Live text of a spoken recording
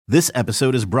This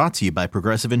episode is brought to you by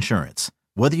Progressive Insurance.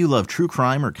 Whether you love true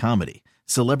crime or comedy,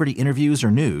 celebrity interviews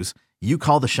or news, you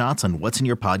call the shots on what's in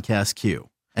your podcast queue.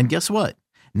 And guess what?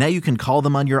 Now you can call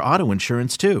them on your auto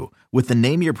insurance too with the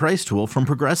Name Your Price tool from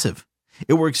Progressive.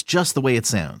 It works just the way it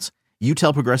sounds. You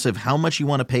tell Progressive how much you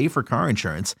want to pay for car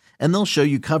insurance, and they'll show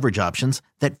you coverage options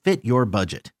that fit your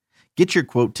budget. Get your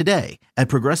quote today at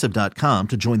Progressive.com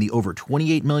to join the over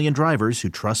 28 million drivers who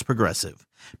trust Progressive.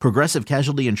 Progressive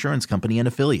Casualty Insurance Company and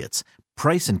Affiliates.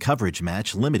 Price and coverage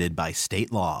match limited by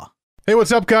state law. Hey,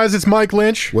 what's up, guys? It's Mike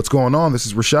Lynch. What's going on? This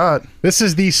is Rashad. This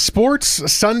is the Sports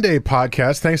Sunday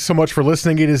podcast. Thanks so much for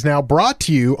listening. It is now brought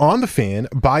to you on The Fan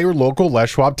by your local Les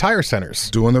Schwab Tire Centers.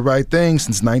 Doing the right thing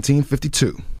since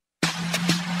 1952.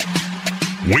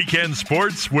 Weekend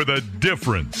sports with a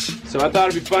difference. So I thought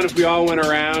it'd be fun if we all went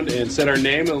around and said our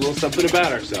name and a little something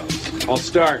about ourselves. I'll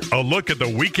start. A look at the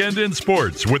weekend in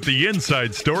sports with the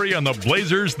inside story on the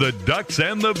Blazers, the Ducks,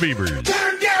 and the Beavers.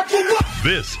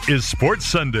 This is Sports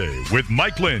Sunday with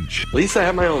Mike Lynch. At least I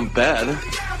have my own bed.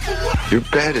 Your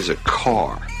bed is a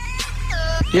car.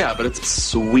 Yeah, but it's a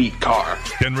sweet car.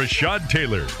 And Rashad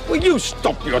Taylor. Will you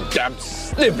stop your damn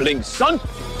sniveling, son?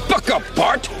 Buck up,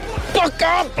 Bart! Buck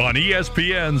up! On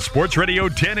ESPN Sports Radio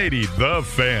 1080, The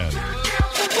Fan.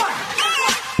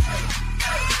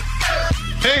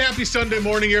 Hey, happy Sunday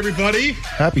morning, everybody.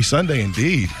 Happy Sunday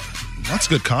indeed. Lots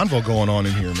of good convo going on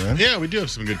in here, man. Yeah, we do have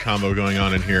some good combo going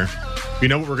on in here. You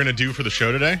know what we're going to do for the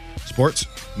show today? Sports?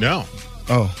 No.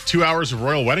 Oh. 2 hours of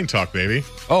royal wedding talk, baby.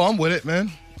 Oh, I'm with it,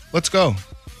 man. Let's go.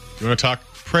 You want to talk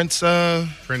Prince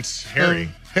Harry?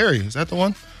 Harry, is that the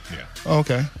one? Yeah. Oh,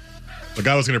 okay. Look,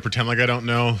 I was going to pretend like I don't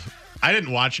know. I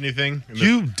didn't watch anything.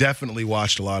 You definitely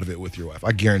watched a lot of it with your wife.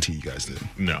 I guarantee you guys did.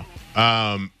 No.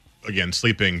 Again,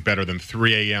 sleeping better than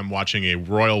 3 a.m. watching a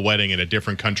royal wedding in a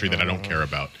different country that I don't care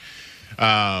about.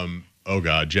 Oh,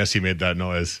 God. Jesse made that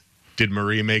noise. Did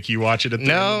Marie make you watch it at the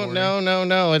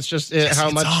No. It's just how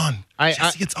much.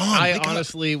 Jesse, it's on. I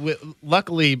honestly,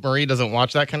 luckily, Marie doesn't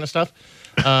watch that kind of stuff.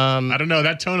 I don't know.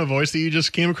 That tone of voice that you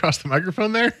just came across the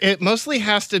microphone there? It mostly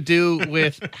has to do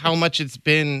with how much it's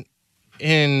been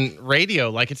in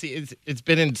radio. Like, it's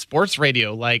been in sports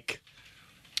radio. Like,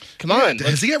 come on.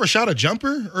 Has he ever shot a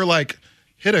jumper or, like,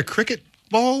 hit a cricket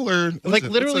ball? Or like,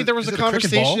 literally, there was a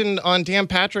conversation on Dan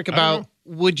Patrick about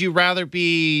would you rather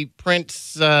be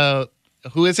Prince,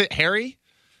 who is it, Harry?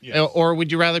 Yes. Or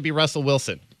would you rather be Russell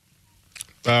Wilson?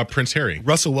 Prince Harry.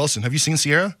 Russell Wilson. Have you seen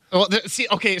Sierra? Well,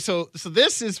 so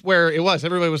this is where it was.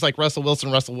 Everybody was like Russell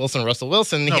Wilson. No,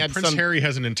 Prince Harry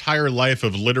has an entire life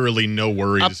of literally no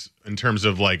worries in terms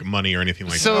of like money or anything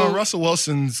like that. So Russell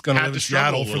Wilson's going to live in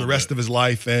Seattle for the rest of his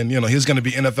life, and he's going to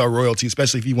be NFL royalty,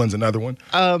 especially if he wins another one.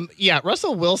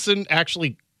 Russell Wilson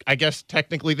actually. I guess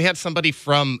technically they had somebody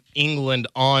from England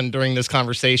on during this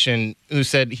conversation who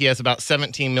said he has about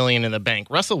 $17 million in the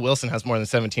bank. Russell Wilson has more than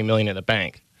 $17 million in the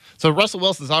bank. So Russell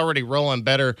Wilson's already rolling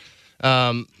better,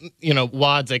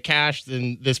 wads of cash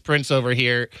than this Prince over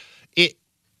here.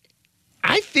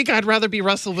 I think I'd rather be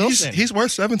Russell Wilson. He's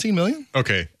worth $17 million?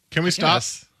 Okay. Can we stop?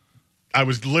 Yes. I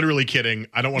was literally kidding.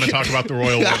 I don't want to talk about the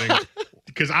royal wedding.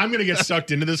 Because I'm going to get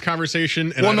sucked into this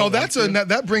conversation. And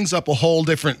that brings up a whole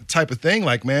different type of thing.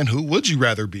 Like, man, who would you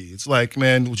rather be? It's like,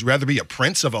 man, would you rather be a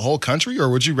prince of a whole country, or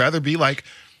would you rather be like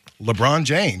LeBron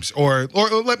James, or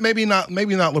maybe not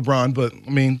LeBron, but I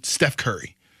mean Steph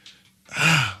Curry?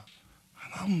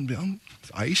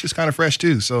 Aisha's kind of fresh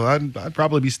too, so I'd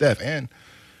probably be Steph. And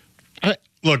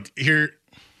look here,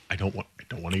 I don't want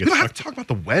to get stuck. stuck. Have to talk about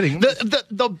the wedding.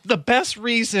 The best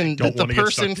reason that the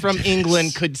person from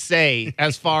England could say,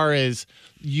 as far as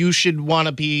you should want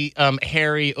to be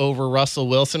Harry over Russell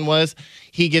Wilson, was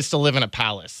he gets to live in a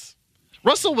palace.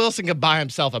 Russell Wilson could buy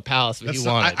himself a palace if he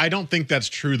wanted. I don't think that's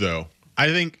true, though. I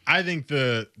think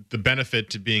the benefit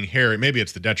to being Harry, maybe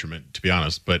it's the detriment, to be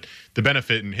honest, but the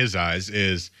benefit in his eyes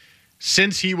is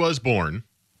since he was born,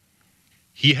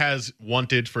 he has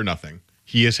wanted for nothing.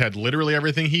 He has had literally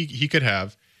everything he could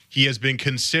have. He has been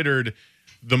considered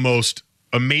the most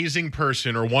amazing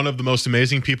person, or one of the most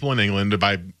amazing people in England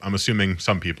by, I'm assuming,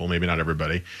 some people, maybe not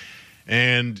everybody.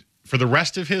 And for the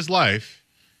rest of his life,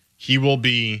 he will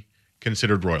be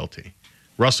considered royalty.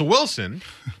 Russell Wilson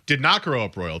did not grow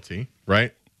up royalty,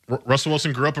 right? Russell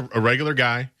Wilson grew up a regular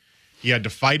guy. He had to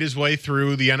fight his way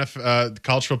through the NFL,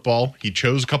 college football. He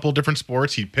chose a couple of different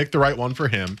sports. He picked the right one for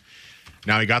him.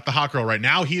 Now he got the hot girl right.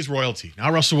 Now he's royalty.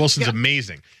 Now Russell Wilson's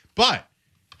amazing. But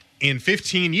in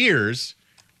 15 years,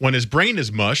 when his brain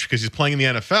is mush because he's playing in the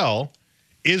NFL,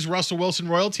 is Russell Wilson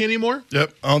royalty anymore?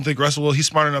 Yep. I don't think he's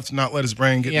smart enough to not let his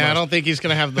brain get mush. I don't think he's going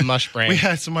to have the mush brain. We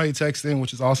had somebody text in,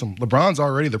 which is awesome. LeBron's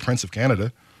already the Prince of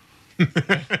Canada.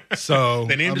 So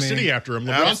They named a city after him,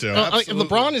 LeBronto. absolutely.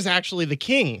 LeBron is actually the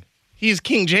king. He's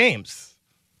King James.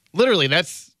 Literally,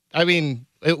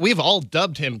 we've all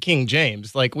dubbed him King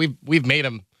James. Like we've made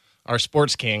him our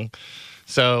sports king.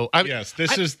 So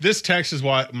this text is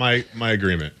why my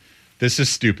agreement. This is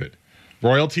stupid.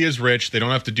 Royalty is rich. They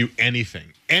don't have to do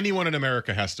anything. Anyone in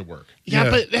America has to work. Yeah,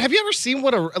 but have you ever seen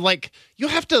you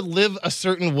have to live a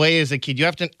certain way as a kid. You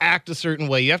have to act a certain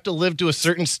way. You have to live to a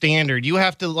certain standard. You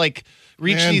have to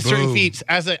reach these certain feats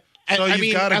as a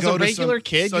regular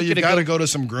kid. So you've got to go to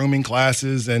some grooming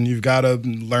classes, and you've got to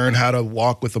learn how to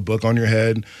walk with a book on your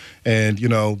head, and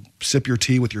sip your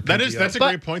tea with your. That's a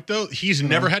great point, though. He's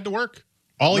never had to work.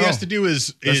 All he has to do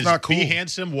is not cool. be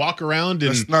handsome, walk around,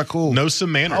 and that's not cool. Know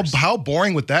some manners. How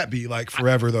boring would that be?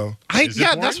 Forever though.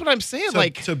 That's what I'm saying.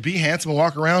 To be handsome and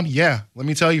walk around. Yeah, let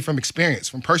me tell you from experience,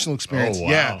 from personal experience. Oh, wow.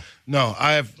 Yeah, no,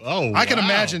 I have. Oh, I can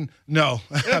imagine. No,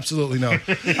 absolutely no.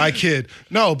 I kid.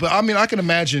 No, but I can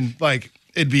imagine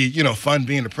it'd be fun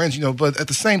being a prince. But at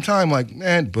the same time,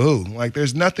 man, boo.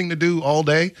 There's nothing to do all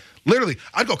day. Literally,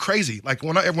 I'd go crazy.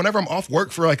 Whenever I'm off work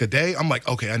for a day, I'm like,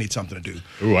 okay, I need something to do.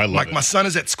 Ooh, I love it. My son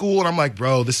is at school, and I'm like,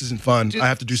 bro, this isn't fun. Dude, I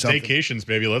have to do something. Staycations,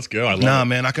 baby, let's go. I love it.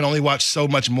 Man, I can only watch so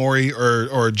much Maury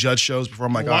or Judge shows before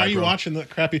I'm like, why are you watching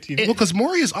that crappy TV? Well, because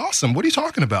Maury is awesome. What are you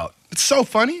talking about? It's so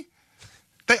funny.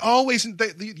 They always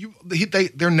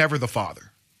they're never the father.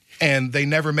 And they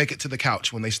never make it to the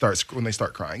couch when they start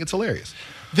crying. It's hilarious.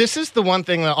 This is the one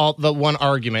thing the one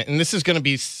argument, and this is going to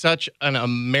be such an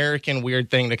American weird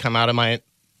thing to come out of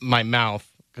my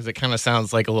mouth because it kind of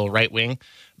sounds like a little right wing.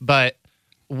 But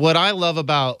what I love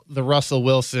about the Russell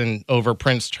Wilson over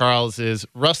Prince Charles is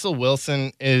Russell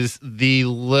Wilson is the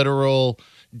literal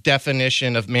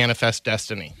definition of manifest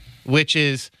destiny, which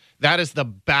is that is the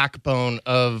backbone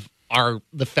of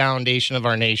the foundation of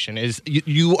our nation is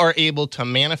you are able to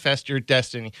manifest your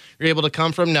destiny. You're able to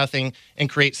come from nothing and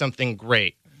create something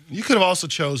great. You could have also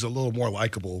chose a little more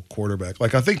likable quarterback.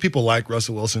 I think people like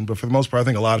Russell Wilson, but for the most part, I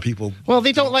think a lot of people. Well,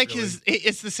 they don't like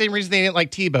it's the same reason they didn't like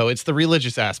Tebow. It's the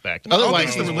religious aspect.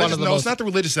 Otherwise, it's not the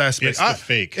religious aspect. It's the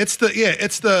fake. It's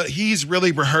he's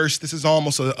really rehearsed. This is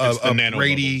almost a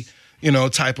Brady,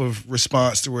 type of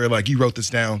response to where you wrote this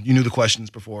down. You knew the questions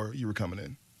before you were coming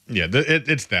in. Yeah,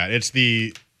 it's that. It's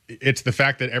the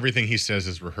fact that everything he says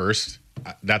is rehearsed.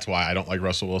 That's why I don't like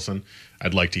Russell Wilson.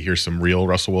 I'd like to hear some real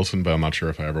Russell Wilson, but I'm not sure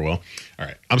if I ever will. All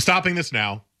right, I'm stopping this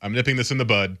now. I'm nipping this in the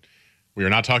bud. We are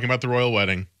not talking about the royal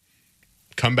wedding.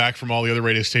 Come back from all the other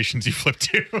radio stations you flipped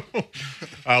to.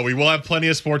 We will have plenty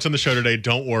of sports on the show today.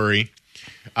 Don't worry.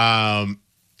 I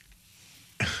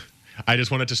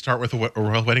just wanted to start with a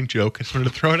royal wedding joke. I just wanted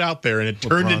to throw it out there, and it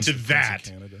turned into that.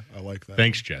 Canada. I like that.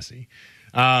 Thanks, Jesse.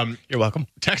 You're welcome.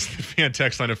 Text the fan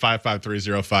text line at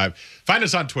 55305. Find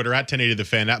us on Twitter at 1080 the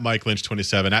fan, at Mike Lynch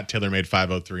 27, at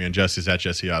TaylorMade503, and Jesse's at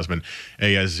Jesse Osman,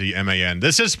 ASZMAN.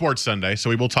 This is Sports Sunday, so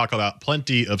we will talk about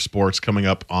plenty of sports coming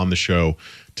up on the show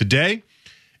today.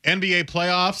 NBA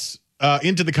playoffs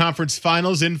into the conference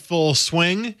finals in full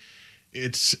swing.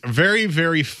 It's very,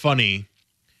 very funny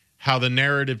how the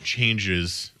narrative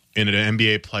changes in an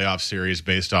NBA playoff series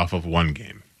based off of one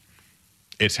game.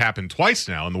 It's happened twice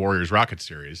now in the Warriors-Rockets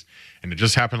series, and it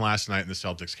just happened last night in the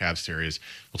Celtics-Cavs series.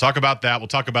 We'll talk about that. We'll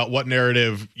talk about what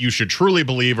narrative you should truly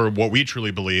believe or what we truly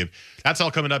believe. That's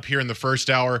all coming up here in the first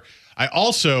hour. I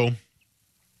also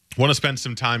want to spend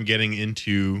some time getting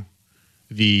into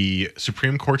the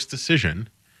Supreme Court's decision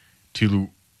to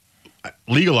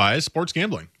legalize sports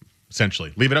gambling,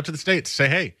 essentially. Leave it up to the states. Say,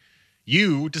 hey,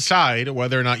 you decide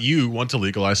whether or not you want to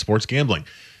legalize sports gambling.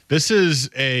 This is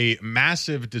a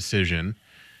massive decision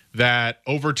that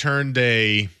overturned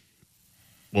a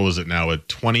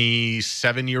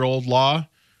 27-year-old law.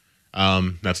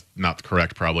 That's not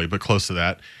correct probably, but close to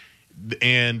that.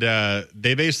 And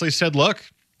they basically said, look,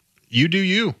 you do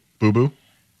you, boo-boo.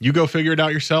 You go figure it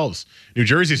out yourselves. New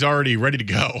Jersey's already ready to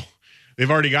go.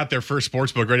 They've already got their first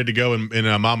sports book ready to go in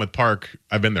Monmouth Park.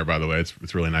 I've been there, by the way.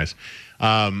 It's really nice.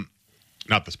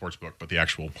 Not the sports book, but the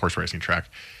actual horse racing track.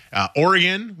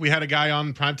 Oregon, we had a guy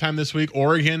on primetime this week.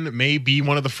 Oregon may be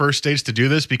one of the first states to do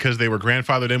this because they were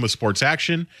grandfathered in with sports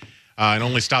action and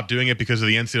only stopped doing it because of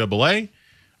the NCAA.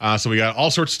 So we got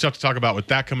all sorts of stuff to talk about with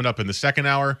that coming up in the second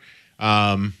hour.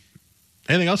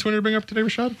 Anything else you wanted to bring up today,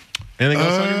 Rashad? Anything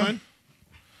else on your mind?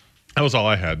 That was all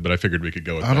I had, but I figured we could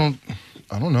go with that. I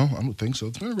don't know. I don't think so.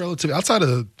 It's been relatively outside of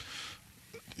the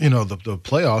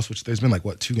playoffs, which there's been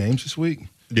 2 games this week.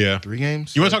 Yeah. 3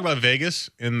 games. You want to talk about Vegas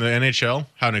in the NHL?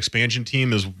 How an expansion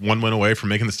team is 1 win away from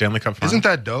making the Stanley Cup final? Isn't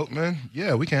that dope, man?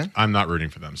 Yeah, we can. I'm not rooting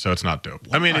for them, so it's not dope.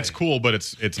 I mean, it's cool, but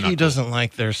it's not He cool. doesn't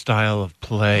like their style of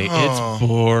play. It's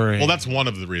boring. Well, that's one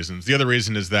of the reasons. The other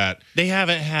reason is that they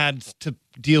haven't had to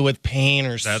deal with pain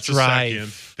or that's strife. a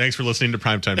second. Thanks for listening to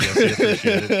Primetime, Jesse.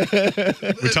 Appreciate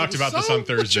it. We talked about this on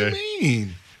Thursday. What you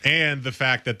mean? And the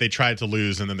fact that they tried to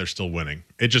lose and then they're still winning.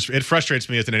 It frustrates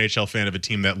me as an NHL fan of a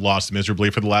team that lost miserably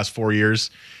for the last 4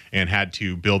 years and had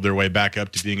to build their way back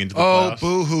up to being into the playoffs.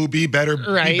 Boo-hoo, be better,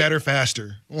 Right. be better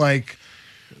faster. Like,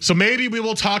 So maybe we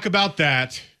will talk about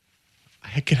that.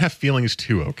 I can have feelings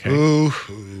too, okay?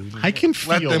 boo-hoo. I can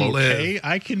feel Let them okay. live.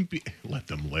 I can be. Let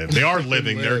them live. They are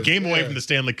living. They're a live, game away yeah. from the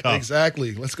Stanley Cup.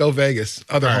 Exactly. Let's go Vegas.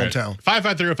 Other All right. hometown.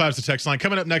 55305 is the text line.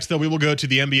 Coming up next, though, we will go to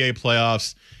the NBA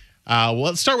playoffs. Well,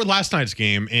 let's start with last night's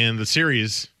game and the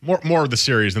series. More of the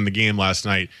series than the game last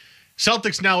night.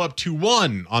 Celtics now up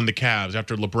 2-1 on the Cavs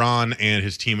after LeBron and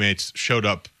his teammates showed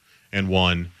up and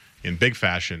won in big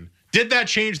fashion. Did that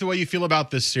change the way you feel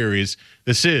about this series?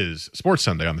 This is Sports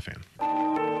Sunday on the Fan.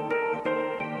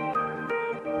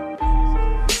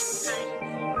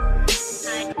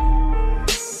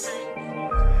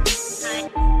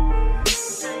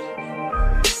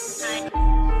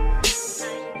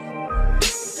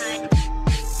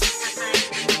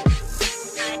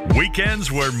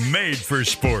 Weekends were made for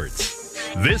sports.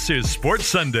 This is Sports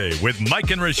Sunday with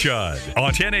Mike and Rashad on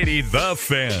 1080 The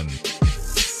Fan.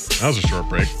 That was a short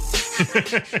break.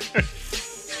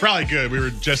 Probably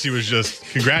good. Jesse was just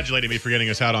congratulating me for getting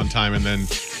us out on time and then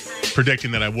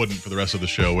predicting that I wouldn't for the rest of the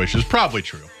show, which is probably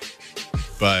true.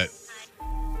 But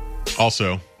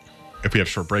also, if we have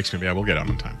short breaks, maybe I will get out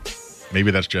on time.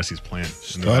 Maybe that's Jesse's plan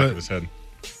in the back of his head.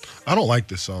 I don't like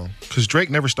this song because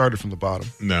Drake never started from the bottom.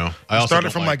 No, I also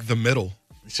started from like the middle.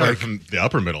 He started from the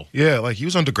upper middle. Yeah, like he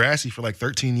was on Degrassi for like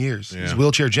 13 years. Yeah. He's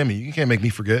Wheelchair Jimmy. You can't make me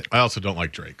forget. I also don't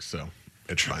like Drake, so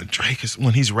it's fine. Drake is,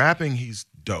 when he's rapping, he's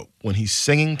dope. When he's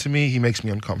singing to me, he makes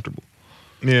me uncomfortable.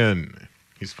 Yeah,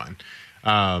 he's fine.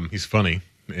 He's funny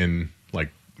in like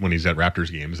when he's at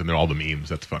Raptors games and they're all the memes.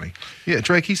 That's funny. Yeah,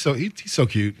 Drake, he's so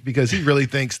cute because he really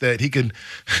thinks that he can.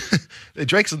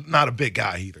 Drake's not a big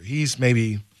guy either. He's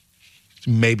maybe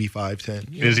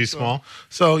 5'10". Is he small?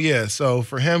 So yeah, so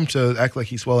for him to act like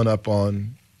he's swelling up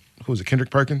on who was it, Kendrick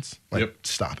Perkins? Like, Yep.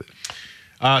 Stop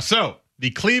it. So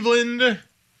the Cleveland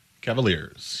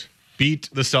Cavaliers beat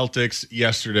the Celtics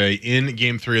yesterday in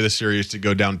Game 3 of the series to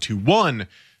go down 2-1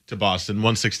 to Boston,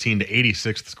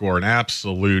 116-86 the score, an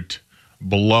absolute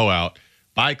blowout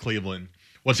by Cleveland.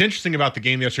 What's interesting about the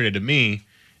game yesterday to me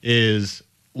is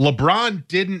LeBron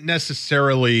didn't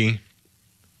necessarily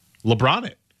LeBron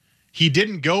it. He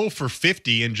didn't go for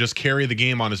 50 and just carry the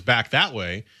game on his back that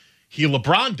way. He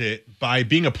LeBron'd it by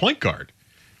being a point guard.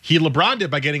 He LeBron'd it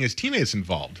by getting his teammates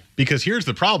involved. Because here's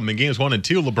the problem. In games 1 and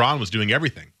 2, LeBron was doing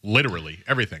everything. Literally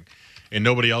everything. And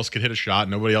nobody else could hit a shot.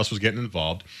 Nobody else was getting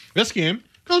involved. This game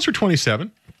goes for 27.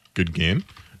 Good game.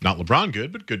 Not LeBron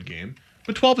good, but good game.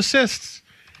 But 12 assists.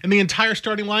 And the entire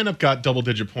starting lineup got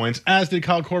double-digit points, as did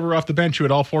Kyle Korver off the bench, who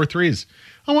had all 4 threes.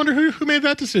 I wonder who made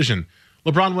that decision.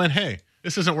 LeBron went, hey,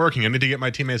 this isn't working. I need to get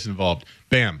my teammates involved.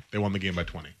 Bam. They won the game by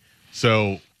 20.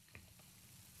 So,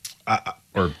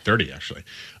 or 30, actually.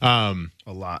 A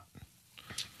lot.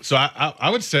 So I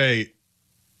would say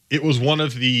it was one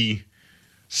of the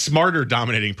smarter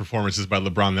dominating performances by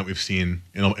LeBron that we've seen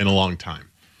in a long time.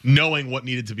 Knowing what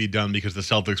needed to be done because the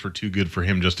Celtics were too good for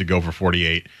him just to go for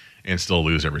 48 and still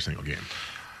lose every single game.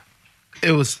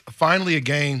 It was finally a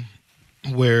game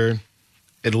where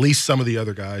at least some of the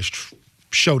other guys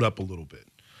showed up a little bit.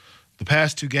 The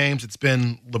past 2 games, it's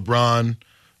been LeBron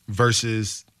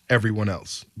versus everyone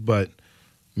else. But,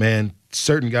 man,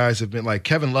 certain guys have been like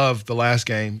Kevin Love the last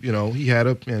game, he had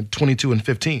a 22 and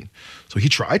 15. So he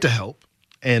tried to help,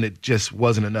 and it just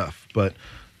wasn't enough. But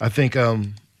I think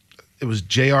it was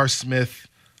J.R. Smith,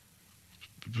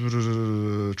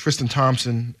 Tristan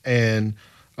Thompson, and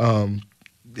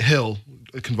Hill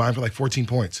combined for like 14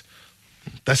 points.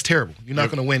 That's terrible. You're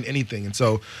not going to win anything. And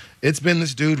so it's been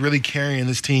this dude really carrying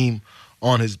this team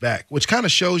on his back, which kind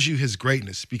of shows you his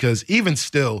greatness because even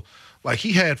still, like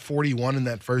he had 41 in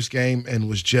that first game and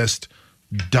was just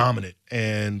dominant,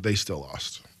 and they still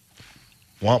lost.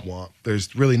 Womp womp.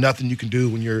 There's really nothing you can do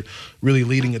when you're really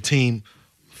leading a team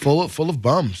full of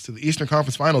bums to the Eastern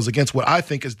Conference Finals against what I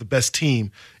think is the best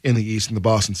team in the East, in the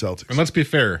Boston Celtics. And let's be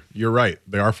fair, you're right.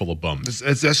 They are full of bums.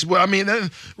 That's what I mean.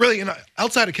 Really,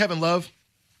 outside of Kevin Love,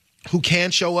 who can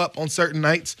show up on certain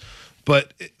nights,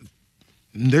 but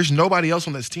there's nobody else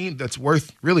on this team that's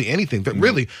worth really anything. But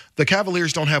really, the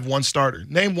Cavaliers don't have one starter.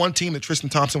 Name one team that Tristan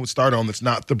Thompson would start on that's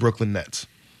not the Brooklyn Nets.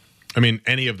 I mean,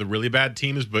 any of the really bad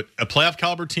teams, but a playoff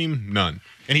caliber team, none.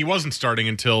 And he wasn't starting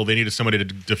until they needed somebody to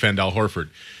defend Al Horford.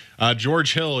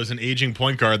 George Hill is an aging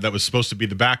point guard that was supposed to be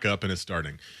the backup and is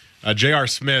starting. J.R.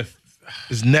 Smith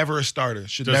is never a starter.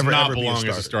 Should does never not ever belong be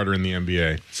a as a starter in the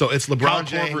NBA. So it's LeBron Kyle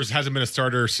James. Korver hasn't been a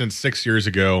starter since 6 years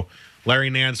ago. Larry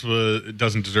Nance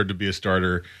doesn't deserve to be a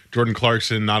starter. Jordan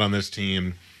Clarkson, not on this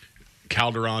team.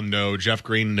 Calderon, no. Jeff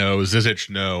Green, no. Zizic,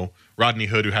 no. Rodney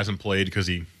Hood, who hasn't played because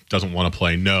he doesn't want to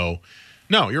play, no.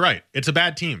 No, you're right. It's a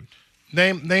bad team.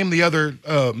 Name the other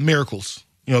miracles.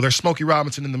 You know, there's Smokey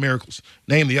Robinson and the Miracles.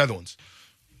 Name the other ones.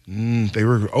 They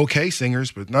were okay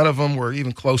singers, but none of them were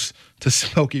even close to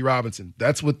Smokey Robinson.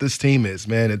 That's what this team is,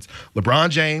 man. It's LeBron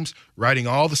James writing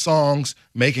all the songs,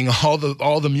 making all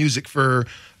the music for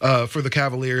the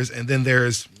Cavaliers, and then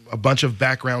there's a bunch of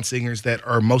background singers that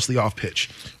are mostly off pitch.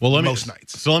 Well, most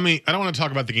nights. So I don't want to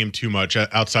talk about the game too much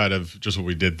outside of just what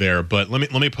we did there, but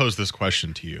let me pose this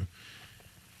question to you.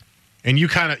 And you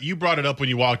brought it up when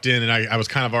you walked in, and I was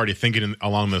kind of already thinking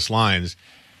along those lines.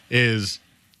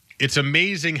 It's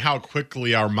amazing how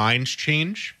quickly our minds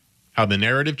change, how the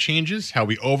narrative changes, how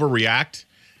we overreact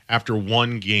after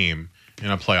one game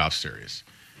in a playoff series.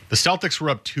 The Celtics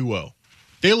were up 2-0.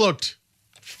 They looked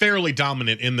fairly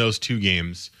dominant in those two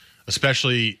games,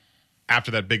 especially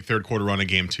after that big third quarter run of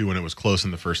game 2 when it was close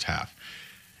in the first half.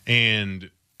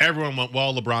 And everyone went,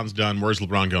 well, LeBron's done. Where's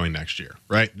LeBron going next year,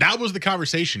 right? That was the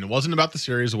conversation. It wasn't about the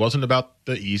series. It wasn't about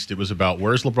the East. It was about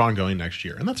where's LeBron going next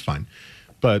year. And that's fine.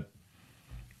 But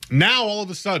now, all of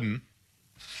a sudden,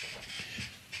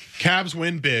 Cavs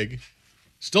win big.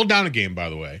 Still down a game, by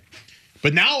the way.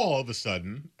 But now, all of a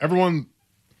sudden, everyone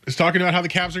is talking about how the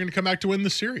Cavs are going to come back to win the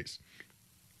series.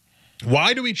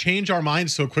 Why do we change our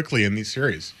minds so quickly in these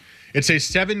series? It's a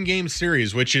 7-game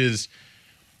series, which is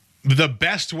the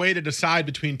best way to decide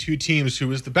between two teams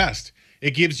who is the best.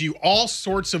 It gives you all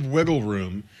sorts of wiggle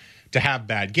room to have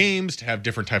bad games, to have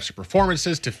different types of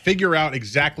performances, to figure out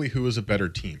exactly who is a better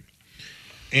team.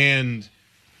 And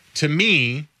to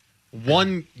me,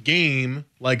 one game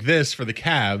like this for the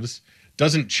Cavs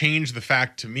doesn't change the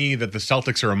fact to me that the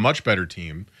Celtics are a much better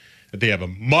team, that they have a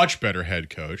much better head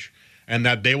coach, and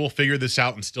that they will figure this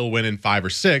out and still win in 5 or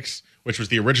 6, which was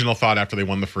the original thought after they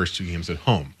won the first 2 games at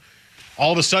home.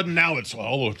 All of a sudden now it's,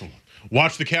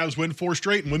 watch the Cavs win 4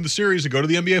 straight and win the series and go to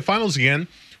the NBA Finals again.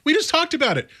 We just talked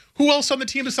about it. Who else on the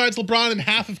team besides LeBron and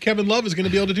half of Kevin Love is going to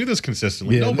be able to do this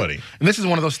consistently? Yeah, nobody. And this is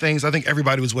one of those things, I think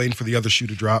everybody was waiting for the other shoe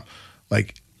to drop.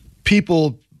 Like,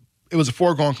 people, it was a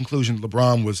foregone conclusion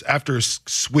LeBron was, after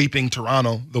sweeping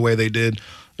Toronto the way they did,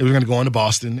 they were going to go into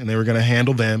Boston and they were going to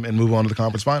handle them and move on to the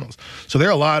conference finals. So there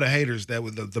are a lot of haters that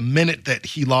with the minute that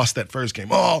he lost that first game,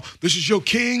 oh, this is your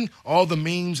king, all the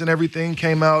memes and everything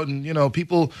came out, and, you know,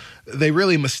 people, they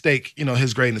really mistake, you know,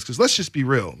 his greatness. Because let's just be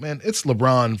real, man, it's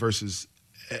LeBron versus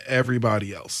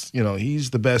everybody else. You know, he's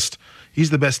the best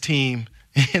team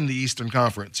in the Eastern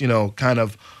Conference, you know, kind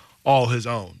of all his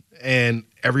own. And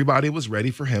everybody was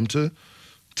ready for him to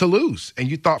lose.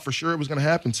 And you thought for sure it was going to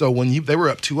happen. So when they were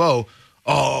up 2-0,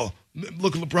 oh,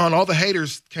 look at LeBron, all the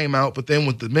haters came out. But then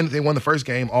with the minute they won the first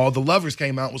game, all the lovers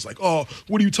came out and was like, oh,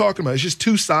 what are you talking about? It's just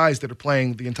two sides that are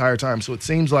playing the entire time. So it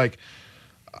seems like,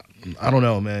 I don't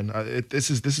know, man. This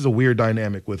is a weird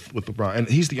dynamic with LeBron. And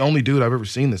he's the only dude I've ever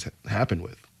seen this happen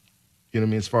with. You know what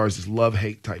I mean? As far as this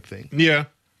love-hate type thing. Yeah.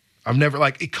 I've never,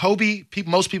 like, Kobe,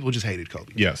 most people just hated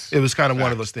Kobe. Yes. It was kind of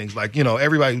one of those things. Like, you know,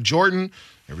 Jordan,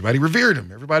 everybody revered him.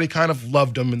 Everybody kind of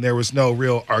loved him, and there was no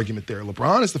real argument there.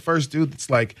 LeBron is the first dude that's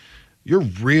like, you're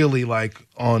really, like,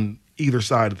 on either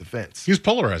side of the fence. He's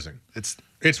polarizing.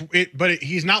 But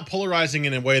he's not polarizing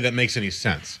in a way that makes any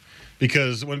sense.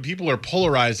 Because when people are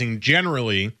polarizing,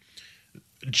 generally,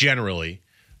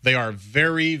 they are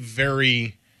very,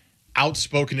 very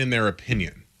outspoken in their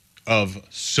opinion of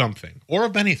something or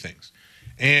of many things.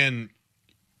 And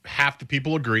half the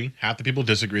people agree, half the people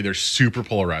disagree. They're super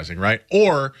polarizing, right?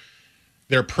 Or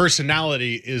their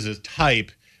personality is a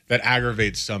type that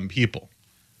aggravates some people,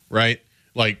 right?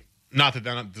 Like, not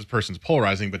that this person's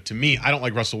polarizing, but to me, I don't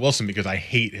like Russell Wilson because I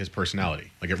hate his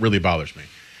personality. Like, it really bothers me.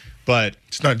 But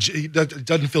it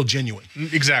doesn't feel genuine.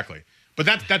 Exactly. But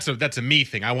that's a me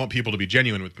thing. I want people to be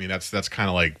genuine with me. That's kind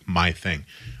of like my thing.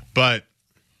 But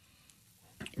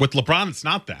with LeBron, it's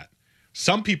not that.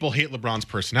 Some people hate LeBron's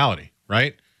personality,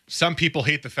 right? Some people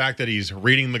hate the fact that he's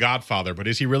reading The Godfather, but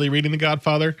is he really reading The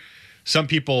Godfather? Some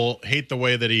people hate the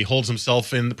way that he holds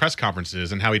himself in the press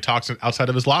conferences and how he talks outside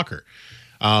of his locker.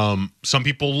 Some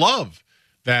people love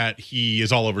that he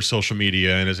is all over social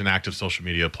media and is an active social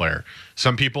media player.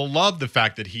 Some people love the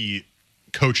fact that he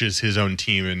coaches his own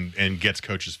team and gets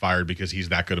coaches fired because he's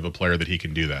that good of a player that he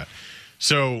can do that.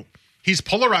 So he's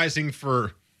polarizing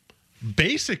for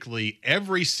basically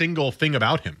every single thing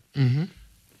about him. Mm-hmm.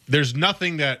 There's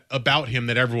nothing about him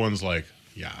that everyone's like,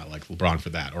 yeah, I like LeBron for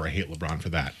that, or I hate LeBron for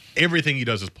that. Everything he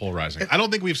does is polarizing. I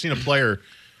don't think we've seen a player.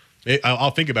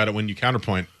 I'll think about it when you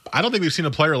counterpoint. I don't think we've seen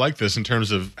a player like this in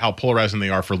terms of how polarizing they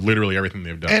are for literally everything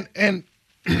they've done. And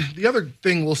the other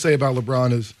thing we'll say about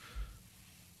LeBron is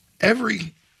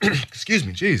every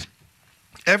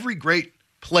great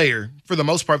player, for the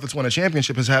most part, that's won a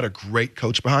championship has had a great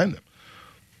coach behind them.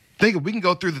 We can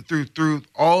go through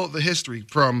all the history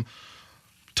from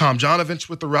Tom Jonovich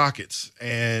with the Rockets,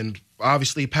 and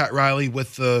obviously Pat Riley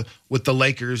with the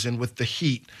Lakers and with the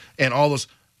Heat, and all those.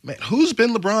 Man, who's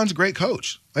been LeBron's great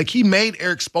coach? Like, he made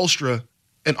Eric Spoelstra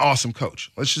an awesome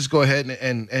coach. Let's just go ahead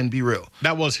and be real.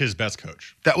 That was his best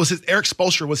coach. Eric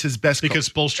Spoelstra was his best because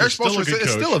coach. Because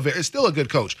Spoelstra is still a good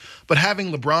coach. But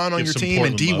having LeBron on your team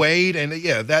and D Wade, and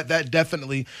that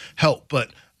definitely helped.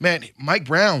 But man, Mike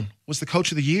Brown was the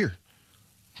coach of the year.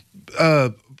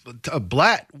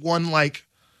 Blatt won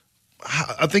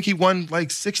I think he won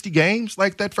 60 games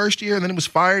that first year, and then he was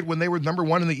fired when they were number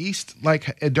one in the East,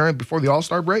 before the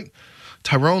All-Star break.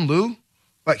 Tyronn Lue,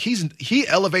 he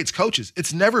elevates coaches.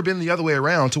 It's never been the other way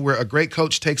around to where a great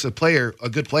coach takes a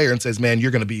good player, and says, man,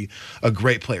 you're going to be a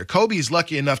great player. Kobe is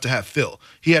lucky enough to have Phil.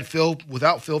 He had Phil.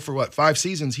 Without Phil for 5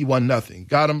 seasons, he won nothing.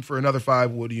 Got him for another 5.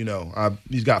 What do you know?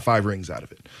 He's got 5 rings out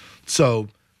of it. So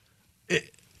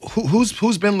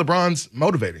who's been LeBron's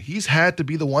motivator? He's had to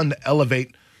be the one to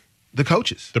elevate the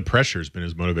coaches. The pressure's been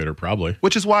his motivator, probably.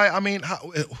 Which is why,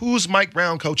 who's Mike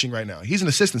Brown coaching right now? He's an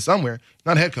assistant somewhere,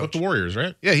 not a head coach. With the Warriors,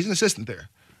 right? Yeah, he's an assistant there.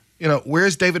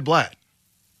 Where's David Blatt?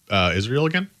 Israel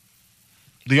again?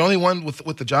 The only one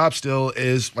with the job still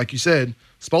is, like you said,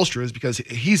 Spoelstra, is because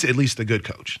he's at least a good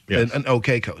coach, yes. an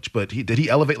okay coach. But did he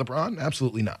elevate LeBron?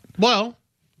 Absolutely not. Well,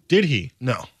 did he?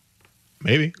 No.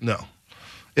 Maybe. No.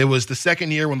 It was the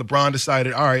second year when LeBron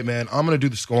decided, all right, man, I'm going to do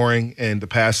the scoring and the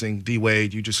passing. D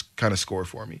Wade, you just kind of score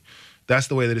for me. That's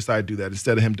the way they decided to do that.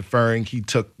 Instead of him deferring, he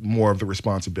took more of the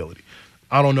responsibility.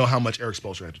 I don't know how much Eric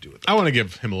Spoelstra had to do with that. I want to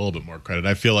give him a little bit more credit.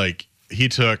 I feel like he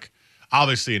took,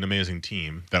 obviously, an amazing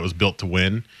team that was built to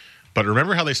win. But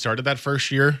remember how they started that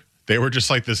first year? They were just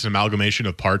like this amalgamation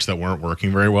of parts that weren't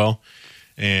working very well.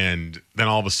 And then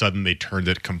all of a sudden, they turned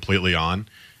it completely on.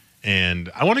 And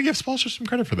I want to give Spoelstra some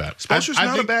credit for that. Spoelstra's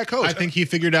not a bad coach. I think he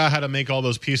figured out how to make all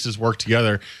those pieces work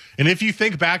together. And if you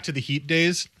think back to the Heat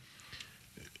days,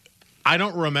 I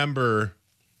don't remember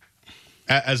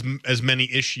as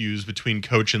many issues between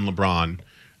Coach and LeBron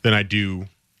than I do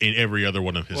in every other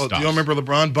one of his stops. Do you remember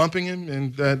LeBron bumping him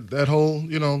and that whole,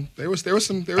 there was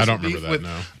some I don't remember that,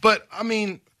 no. But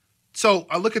so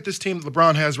I look at this team that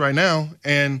LeBron has right now,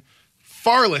 and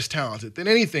far less talented than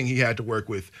anything he had to work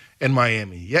with in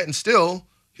Miami. Yet and still,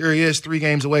 here he is 3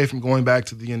 games away from going back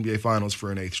to the NBA Finals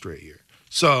for an 8th straight year.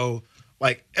 So,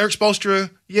 Eric Spoelstra,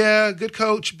 yeah, good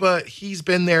coach, but he's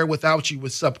been there without you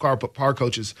with subpar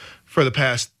coaches for the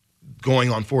past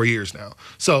going on 4 years now.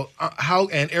 So,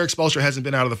 and Eric Spoelstra hasn't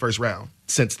been out of the first round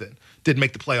since then. Didn't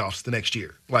make the playoffs the next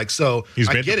year. He's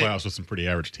made the playoffs with some pretty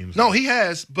average teams. No, he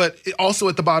has, but also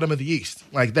at the bottom of the East.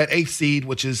 That 8th seed,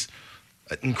 which is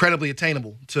incredibly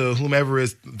attainable to whomever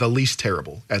is the least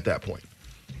terrible at that point.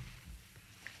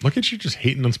 Look at you just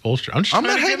hating on Spoelstra. I'm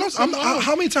not hating on.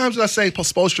 How many times did I say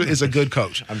Spoelstra is a good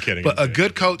coach? I'm kidding. But a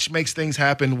good coach makes things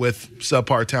happen with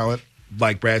subpar talent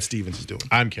like Brad Stevens is doing.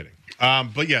 I'm kidding.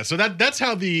 But yeah, so that's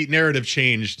how the narrative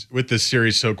changed with this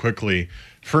series so quickly.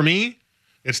 For me,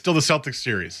 it's still the Celtics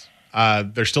series.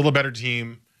 They're still a better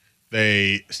team.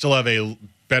 They still have a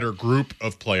better group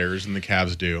of players than the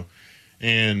Cavs do.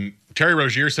 And Terry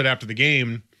Rozier said after the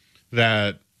game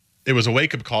that it was a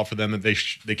wake-up call for them that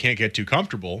they can't get too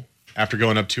comfortable after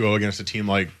going up 2-0 against a team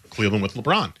like Cleveland with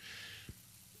LeBron.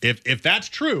 If that's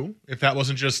true, if that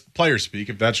wasn't just player speak,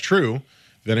 if that's true,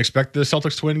 then expect the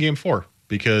Celtics to win Game 4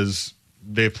 because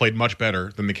they've played much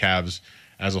better than the Cavs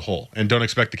as a whole. And don't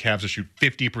expect the Cavs to shoot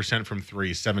 50% from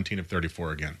 3, 17 of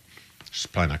 34 again. It's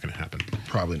just probably not going to happen.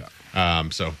 Probably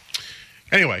not. So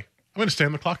anyway, I'm going to stay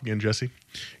on the clock again, Jesse.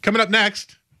 Coming up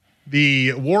next,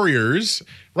 the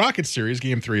Warriors-Rockets series.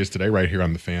 Game 3 is today right here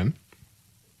on The Fan.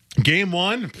 Game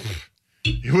 1,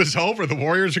 it was over. The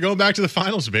Warriors are going back to the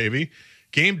finals, baby.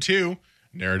 Game 2,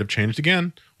 narrative changed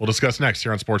again. We'll discuss next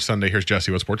here on Sports Sunday. Here's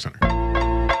Jesse with Sports Center.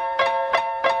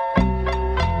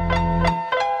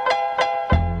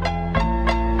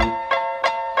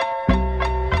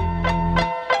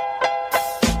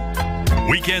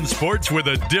 Weekend sports with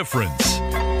a difference.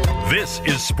 This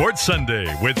is Sports Sunday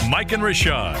with Mike and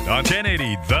Rashad on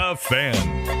 1080 The Fan.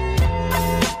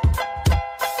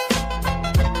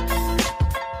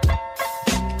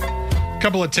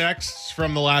 couple of texts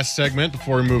from the last segment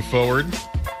before we move forward.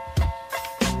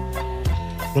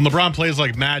 When LeBron plays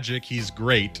like Magic, he's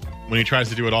great. When he tries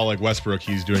to do it all like Westbrook,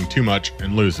 he's doing too much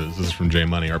and loses. This is from J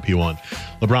Money, RP1.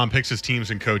 LeBron picks his teams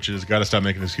and coaches. Got to stop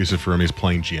making excuses for him. He's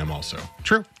playing GM also.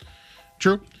 True.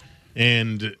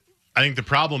 And I think the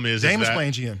problem is James that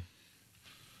playing GM.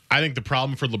 I think the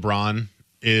problem for LeBron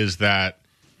is that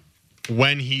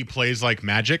when he plays like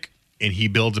Magic and he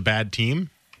builds a bad team,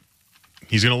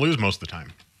 he's going to lose most of the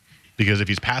time. Because if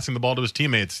he's passing the ball to his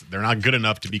teammates, they're not good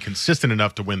enough to be consistent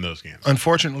enough to win those games.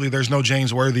 Unfortunately, there's no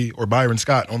James Worthy or Byron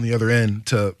Scott on the other end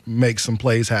to make some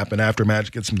plays happen after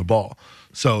Magic gets him the ball.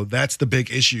 So that's the big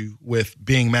issue with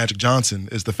being Magic Johnson,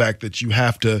 is the fact that you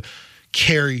have to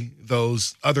carry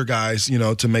those other guys,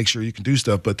 to make sure you can do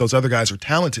stuff. But those other guys are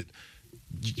talented.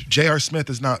 J.R. Smith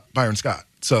is not Byron Scott.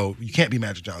 So you can't be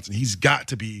Magic Johnson. He's got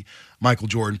to be Michael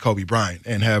Jordan, Kobe Bryant,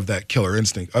 and have that killer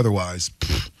instinct. Otherwise,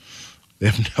 they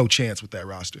have no chance with that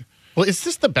roster. Well, is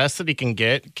this the best that he can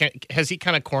get? Has he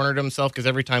kind of cornered himself? Because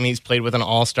every time he's played with an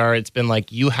all-star, it's been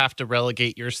like, you have to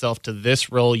relegate yourself to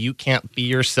this role. You can't be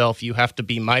yourself. You have to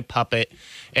be my puppet.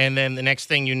 And then the next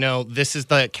thing you know, this is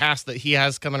the cast that he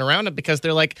has coming around him, because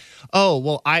they're like, oh,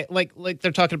 well, I like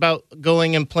they're talking about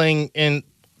going and playing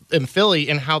in Philly,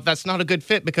 and how that's not a good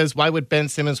fit, because why would Ben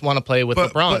Simmons want to play with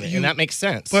LeBron? And that makes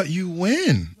sense. But you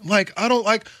win.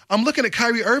 I'm looking at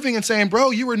Kyrie Irving and saying,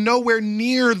 bro, you were nowhere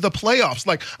near the playoffs.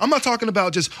 Like, I'm not talking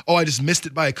about I just missed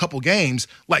it by a couple games.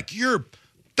 Like, you're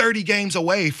 30 games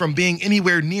away from being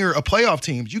anywhere near a playoff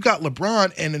team. You got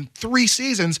LeBron, and in 3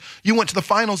 seasons, you went to the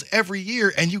finals every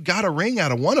year, and you got a ring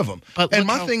out of one of them. And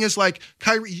my thing is, like,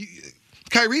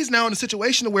 Kyrie's now in a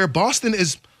situation where Boston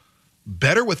is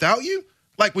better without you.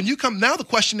 Like, when you come now, the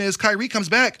question is, Kyrie comes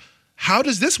back, how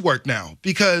does this work now?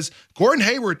 Because Gordon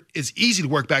Hayward is easy to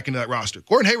work back into that roster.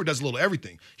 Gordon Hayward does a little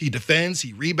everything. He defends,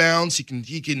 he rebounds, he can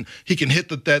hit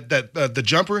the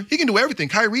jumper. He can do everything.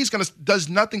 Kyrie's does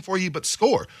nothing for you but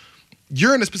score.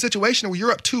 You're in a situation where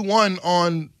you're up 2-1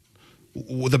 on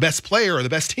the best player or the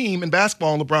best team in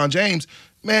basketball, LeBron James.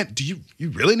 Man, do you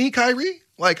really need Kyrie?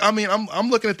 Like, I mean, I'm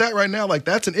looking at that right now. Like,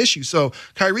 that's an issue. So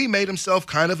Kyrie made himself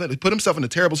put himself in a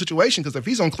terrible situation, because if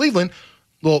he's on Cleveland,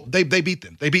 well, they beat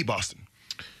them. They beat Boston.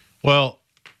 Well,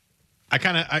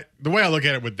 the way I look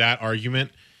at it with that argument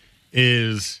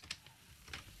is,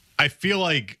 I feel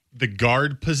like the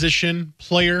guard position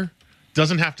player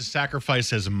doesn't have to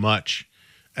sacrifice as much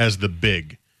as the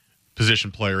big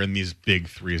position player in these big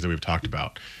threes that we've talked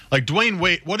about. Like Dwayne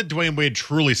Wade, what did Dwayne Wade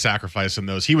truly sacrifice in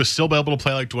those? He was still able to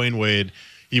play like Dwayne Wade.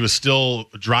 He was still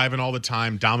driving all the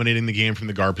time, dominating the game from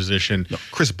the guard position. No,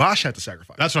 Chris Bosh had to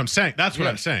sacrifice. That's what I'm saying. That's what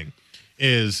I'm saying,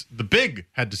 is the big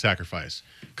had to sacrifice,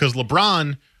 because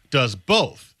LeBron does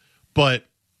both. But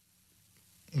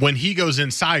when he goes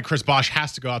inside, Chris Bosh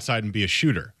has to go outside and be a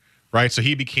shooter, right? So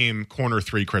he became corner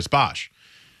 3 Chris Bosh.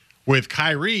 With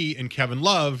Kyrie and Kevin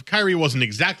Love, Kyrie wasn't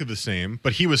exactly the same,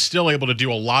 but he was still able to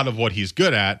do a lot of what he's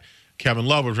good at. Kevin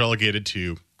Love was relegated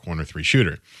to corner 3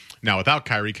 shooter. Now, without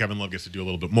Kyrie, Kevin Love gets to do a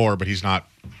little bit more, but he's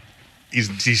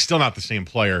still not the same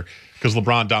player, because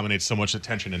LeBron dominates so much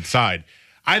attention inside.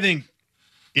 I think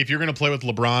if you're going to play with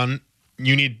LeBron,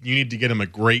 you need to get him a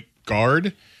great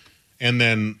guard, and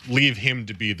then leave him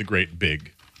to be the great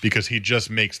big, because he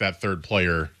just makes that third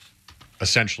player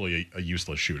essentially a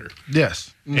useless shooter.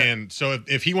 Yes. And so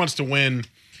if he wants to win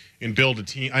and build a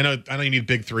team, I know you need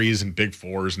big 3s and big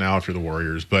 4s now if you're the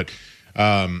Warriors, but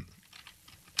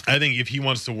I think if he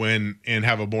wants to win and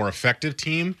have a more effective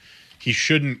team, he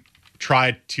shouldn't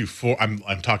try to I'm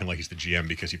talking like he's the GM,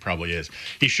 because he probably is.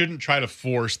 He shouldn't try to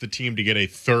force the team to get a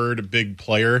third big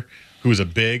player who's a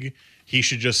big. He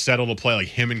should just settle to play like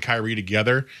him and Kyrie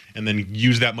together, and then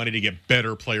use that money to get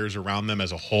better players around them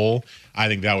as a whole. I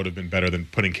think that would have been better than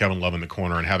putting Kevin Love in the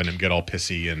corner and having him get all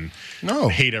pissy and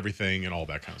hate everything and all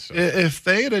that kind of stuff. If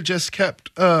they had just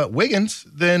kept Wiggins,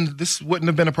 then this wouldn't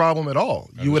have been a problem at all.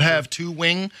 You would have 2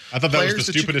 wing. I thought that was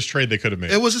the stupidest trade they could have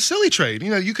made. It was a silly trade.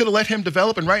 You could have let him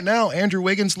develop, and right now, Andrew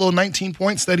Wiggins' little 19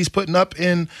 points that he's putting up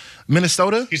in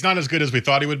Minnesota. He's not as good as we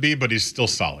thought he would be, but he's still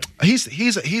solid. He's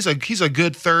a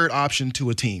good third option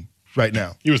to a team right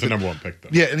now. He was the number 1 pick, though.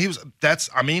 Yeah, and it's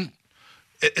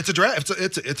a draft.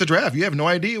 It's a draft. You have no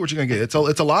idea what you're gonna get. It's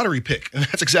a lottery pick, and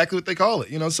that's exactly what they call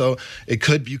it. So you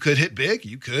could hit big,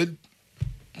 you could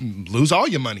lose all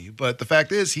your money, but the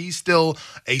fact is he's still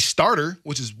a starter,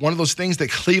 which is one of those things that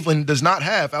Cleveland does not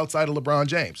have outside of LeBron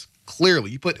James.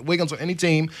 Clearly, you put Wiggins on any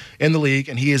team in the league,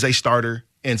 and he is a starter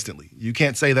instantly. You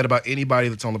can't say that about anybody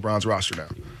that's on LeBron's roster now,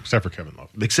 except for Kevin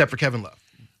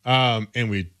Love. And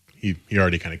he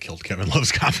already kind of killed Kevin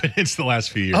Love's confidence the last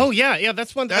few years. Oh yeah,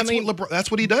 that's one. That's that's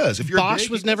what he does. If you're Bosch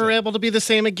was never able to be the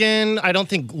same again. I don't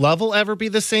think Love will ever be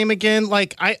the same again.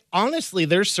 Like I honestly,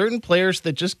 there's certain players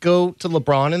that just go to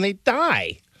LeBron and they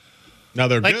die. Now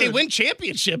they're like good. They win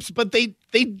championships, but they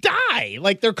die.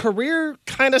 Like their career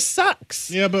kind of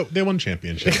sucks. Yeah, but they won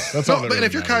championships. That's all. But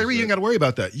if you're Kyrie, you ain't got to worry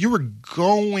about that. You were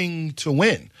going to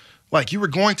win. Like, you were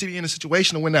going to be in a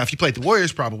situation to win. Now, if you played the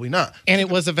Warriors, probably not. And it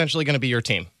was eventually going to be your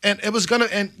team. And it was going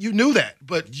to, and you knew that,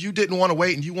 but you didn't want to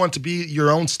wait, and you want to be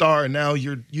your own star. And now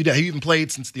you even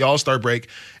played since the All-Star break,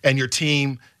 and your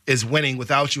team is winning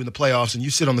without you in the playoffs, and you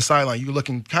sit on the sideline. You're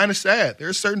looking kind of sad.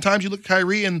 There's certain times you look at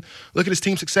Kyrie and look at his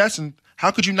team's success, and how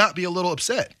could you not be a little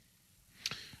upset?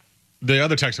 The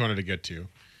other text I wanted to get to,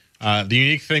 the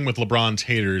unique thing with LeBron's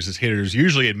haters is haters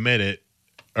usually admit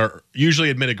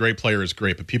a great player is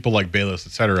great, but people like Bayless,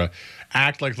 etc.,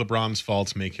 act like LeBron's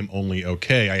faults make him only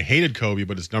okay. I hated Kobe,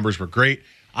 but his numbers were great.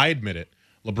 I admit it.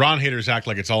 LeBron haters act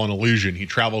like it's all an illusion. He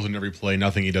travels in every play.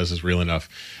 Nothing he does is real enough.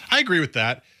 I agree with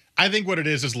that. I think what it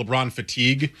is LeBron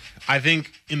fatigue. I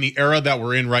think in the era that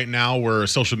we're in right now, where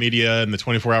social media and the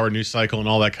 24-hour news cycle and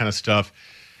all that kind of stuff,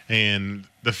 and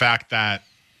the fact that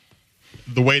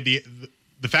the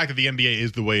fact that the NBA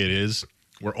is the way it is,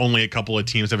 where only a couple of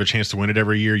teams have a chance to win it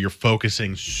every year, you're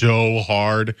focusing so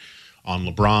hard on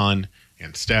LeBron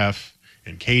and Steph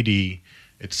and KD,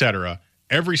 etc.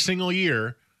 every single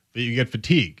year that you get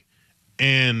fatigue.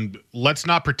 And let's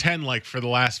not pretend like for the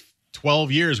last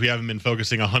 12 years we haven't been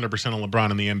focusing 100% on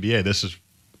LeBron in the NBA. This is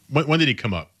when did he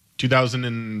come up?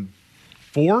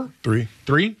 2004?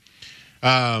 Three?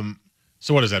 So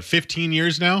what is that? 15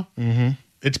 years now? Mm-hmm.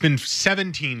 It's been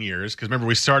 17 years, because remember,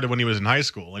 we started when he was in high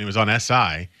school and he was on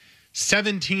SI.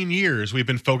 17 years we've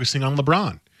been focusing on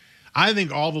LeBron. I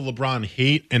think all the LeBron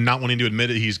hate and not wanting to admit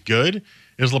that he's good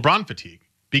is LeBron fatigue,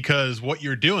 because what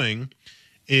you're doing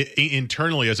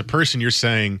internally as a person, you're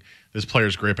saying, this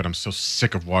player's great, but I'm so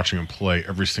sick of watching him play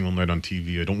every single night on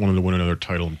TV. I don't want him to win another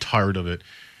title. I'm tired of it.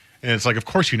 And it's like, of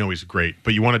course you know he's great,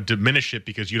 but you want to diminish it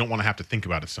because you don't want to have to think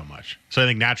about it so much. So I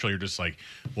think naturally you're just like,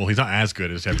 well, he's not as good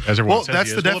as everyone says he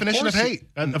is. That's the definition of hate.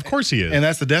 Of course he is. And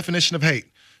that's the definition of hate.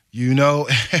 You know,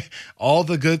 all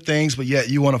the good things, but yet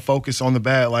you want to focus on the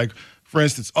bad. Like, for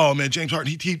instance, oh, man, James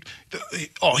Harden,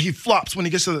 he flops when he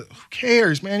gets to who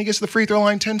cares, man? He gets to the free throw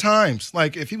line 10 times.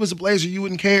 Like, if he was a Blazer, you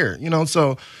wouldn't care. You know,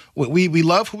 so we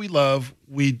love who we love.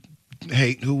 We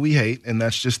hate who we hate, and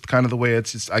that's just kind of the way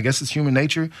it's I guess it's human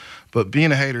nature, but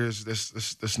being a hater is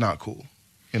that's not cool.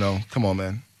 You know, come on,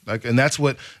 man. Like, and that's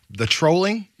what the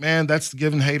trolling, man, that's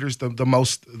giving haters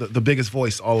the biggest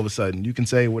voice all of a sudden. You can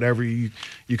say whatever you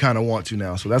kind of want to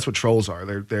now. So that's what trolls are.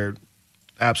 They're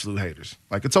absolute haters.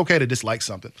 Like, it's okay to dislike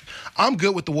something. I'm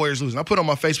good with the Warriors losing. I put on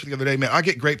my Facebook the other day, man, I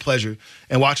get great pleasure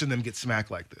in watching them get smacked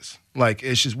like this. Like,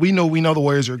 it's just, we know the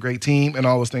Warriors are a great team and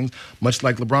all those things. Much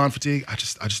like LeBron fatigue, I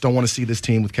just don't want to see this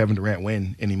team with Kevin Durant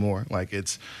win anymore. Like,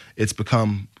 it's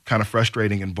become kind of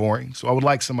frustrating and boring. So I would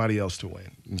like somebody else to win.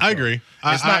 So I agree.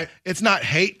 It's not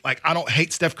hate. Like, I don't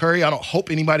hate Steph Curry. I don't hope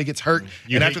anybody gets hurt.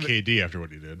 You hate KD after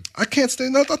what he did. I can't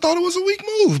stand that. I thought it was a weak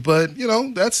move, but, you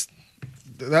know, that's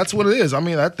what it is. I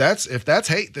mean, that's if that's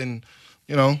hate, then,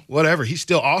 you know, whatever. He's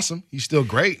still awesome. He's still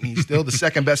great. And he's still the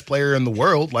second best player in the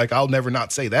world. Like, I'll never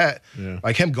not say that. Yeah.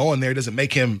 Like, him going there doesn't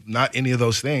make him not any of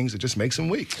those things. It just makes him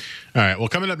weak. All right. Well,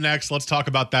 coming up next, let's talk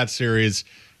about that series.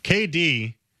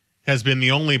 KD has been the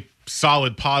only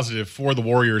solid positive for the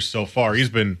Warriors so far. He's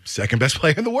been second best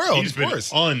player in the world. He's been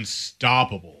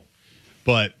unstoppable.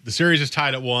 But the series is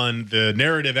tied at 1. The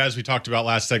narrative, as we talked about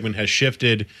last segment, has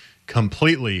shifted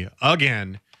completely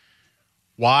again.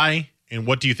 Why and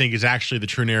what do you think is actually the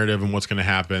true narrative and what's going to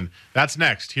happen? That's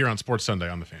next here on Sports Sunday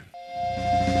on The Fan.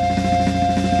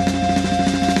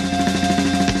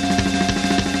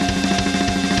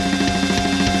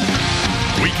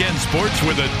 Weekend sports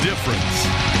with a difference.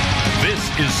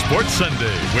 This is Sports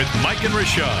Sunday with Mike and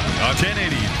Rashad on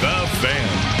 1080 The Fan.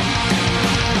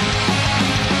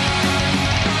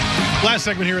 Last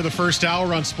segment here of the first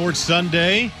hour on Sports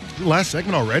Sunday. Last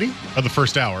segment already? Of the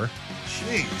first hour.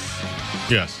 Jeez.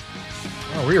 Yes.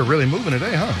 Oh, we are really moving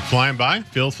today, huh? Flying by?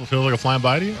 Feels like a flying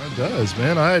by to you? It does,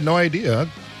 man. I had no idea.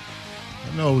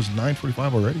 I know it was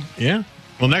 9:45 already. Yeah.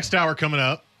 Well, next hour coming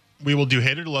up, we will do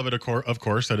Hate It or Love It, of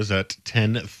course. That is at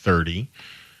 10:30.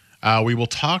 We will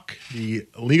talk the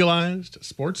legalized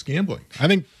sports gambling. I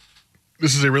think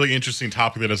this is a really interesting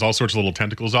topic that has all sorts of little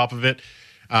tentacles off of it.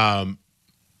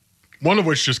 One of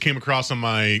which just came across on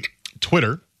my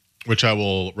Twitter, which I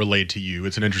will relate to you.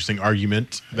 It's an interesting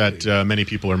argument that many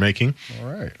people are making.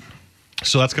 All right.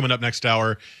 So that's coming up next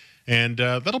hour. And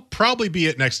that'll probably be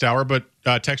it next hour, but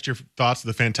text your thoughts to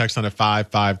the fan text line at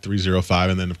 55305.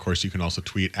 And then, of course, you can also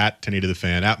tweet at 1080 the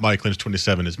fan, at Mike Lynch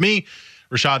 27 is me.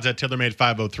 Rashad's at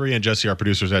TillerMade503, and Jesse, our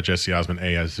producer's at Jesse Osman,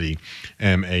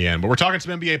 ASZMAN. But we're talking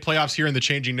some NBA playoffs here in the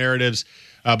changing narratives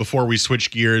before we switch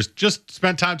gears. Just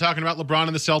spent time talking about LeBron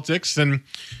and the Celtics, and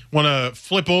want to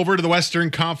flip over to the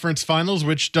Western Conference Finals,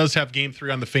 which does have Game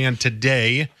 3 on the fan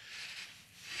today.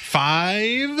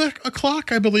 5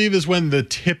 o'clock, I believe, is when the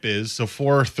tip is. So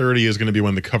 4:30 is going to be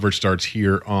when the coverage starts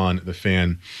here on the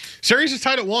fan. Series is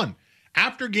tied at 1.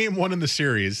 After Game 1 in the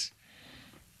series,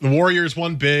 the Warriors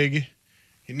won big.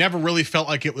 It never really felt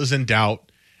like it was in doubt.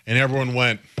 And everyone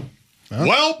went,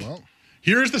 well,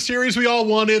 here's the series we all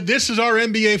wanted. This is our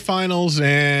NBA Finals.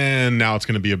 And now it's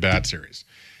going to be a bad series,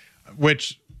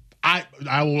 which I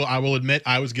will admit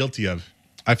I was guilty of.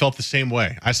 I felt the same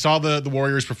way. I saw the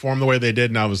Warriors perform the way they did,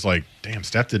 and I was like, damn,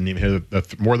 Steph didn't even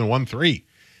hit more than 1 3.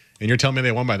 And you're telling me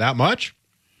they won by that much?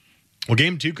 Well,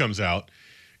 Game 2 comes out.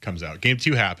 Game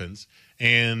 2 happens,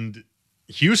 and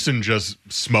Houston just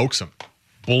smokes them,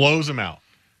 blows them out,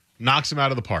 knocks them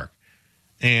out of the park.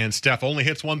 And Steph only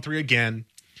hits 1 3 again.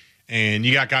 And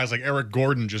you got guys like Eric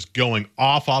Gordon just going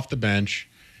off the bench.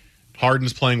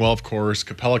 Harden's playing well, of course.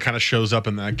 Capella kind of shows up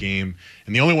in that game.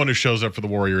 And the only one who shows up for the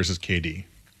Warriors is KD,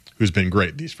 who's been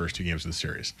great these first 2 games of the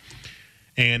series.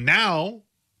 And now,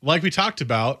 like we talked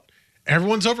about,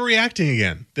 everyone's overreacting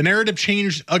again. The narrative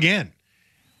changed again.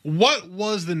 What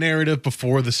was the narrative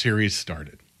before the series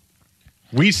started?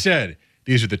 We said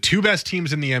these are the 2 best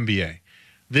teams in the NBA.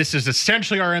 This is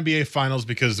essentially our NBA Finals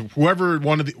because whoever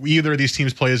either of these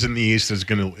teams plays in the East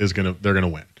they're gonna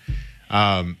win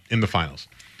in the finals.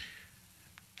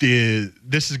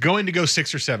 This is going to go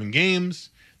 6 or 7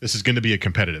 games. This is going to be a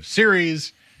competitive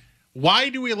series. Why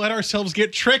do we let ourselves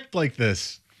get tricked like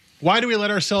this? Why do we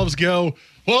let ourselves go,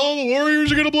 well, the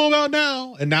Warriors are going to blow them out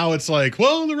now? And now it's like,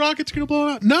 well, the Rockets are going to blow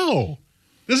them out. No.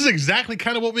 This is exactly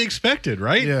kind of what we expected,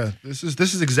 right? Yeah, this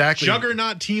is exactly.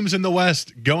 Juggernaut teams in the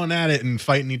West going at it and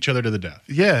fighting each other to the death.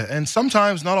 Yeah, and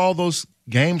sometimes not all those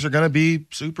games are going to be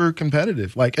super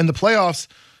competitive. Like in the playoffs,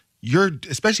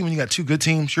 especially when you got 2 good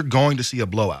teams, you're going to see a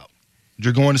blowout.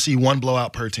 You're going to see 1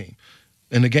 blowout per team.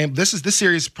 In the game, this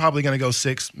series is probably going to go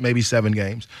 6, maybe 7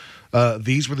 games.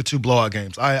 These were the 2 blowout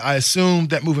games. I assume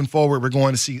that moving forward, we're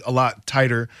going to see a lot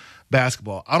tighter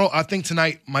basketball. I think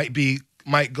tonight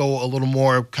might go a little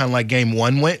more kind of like Game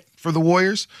 1 went for the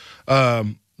Warriors.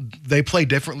 They play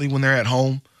differently when they're at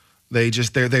home. They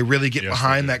really get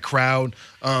behind that crowd.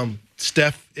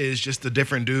 Steph is just a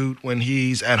different dude when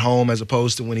he's at home as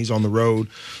opposed to when he's on the road.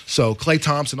 So Klay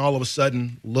Thompson all of a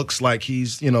sudden looks like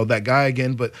he's, that guy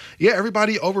again. But, yeah,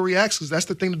 everybody overreacts because that's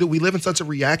the thing to do. We live in such a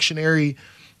reactionary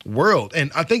world.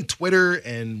 And I think Twitter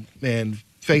and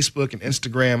Facebook and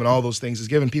Instagram and all those things is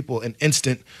giving people an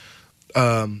instant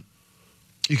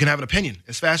you can have an opinion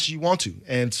as fast as you want to.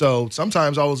 And so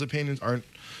sometimes all those opinions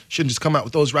shouldn't just come out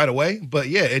with those right away. But,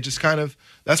 yeah, it just kind of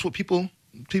 – that's what people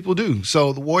do.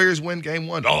 So the Warriors win Game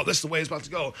 1. Oh, this is the way it's about to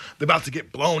go. They're about to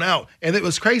get blown out. And it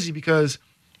was crazy because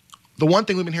the one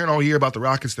thing we've been hearing all year about the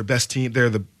Rockets, they're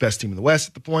the best team in the West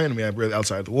at the point. I mean, really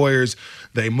outside of the Warriors.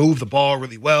 They move the ball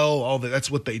really well. That's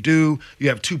what they do. You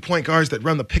have 2 point guards that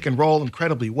run the pick and roll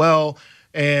incredibly well.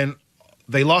 And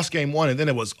they lost Game 1, and then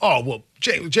it was,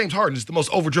 James Harden is the most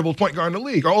over-dribbled point guard in the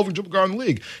league, or over-dribbled guard in the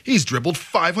league. He's dribbled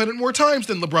 500 more times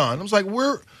than LeBron. I was like,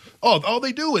 all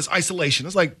they do is isolation.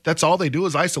 It's like, that's all they do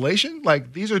is isolation?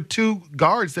 Like, these are 2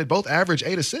 guards that both average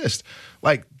 8 assists.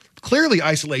 Like, clearly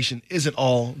isolation isn't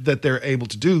all that they're able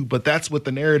to do, but that's what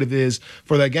the narrative is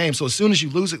for that game. So as soon as you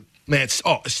lose it, man, is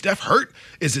Steph hurt?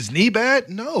 Is his knee bad?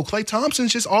 No, Klay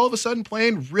Thompson's just all of a sudden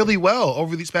playing really well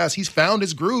over these past. He's found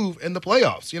his groove in the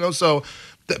playoffs, so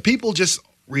people just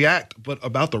react, but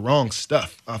about the wrong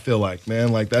stuff. I feel like,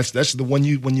 man, like that's the when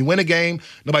you win a game.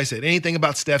 Nobody said anything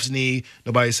about Steph's knee.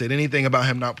 Nobody said anything about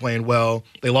him not playing well.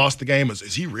 They lost the game.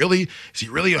 Is he really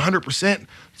 100%?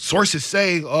 Sources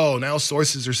say, now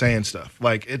sources are saying stuff.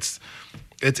 Like it's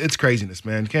craziness,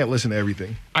 man. You can't listen to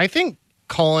everything. I think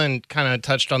Colin kind of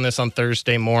touched on this on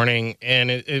Thursday morning, and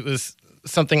it was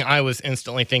something I was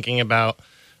instantly thinking about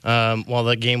while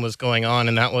the game was going on,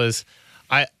 and that was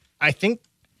I think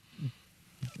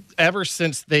ever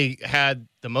since they had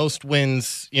the most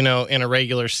wins, in a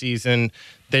regular season,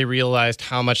 they realized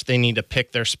how much they need to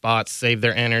pick their spots, save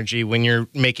their energy. When you're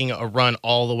making a run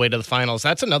all the way to the finals,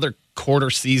 that's another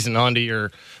quarter season onto your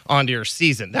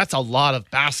season. That's a lot of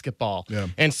basketball. Yeah.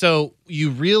 And so you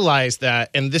realize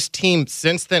that, and this team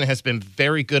since then has been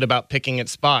very good about picking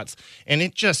its spots. And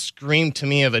it just screamed to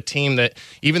me of a team that,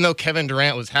 even though Kevin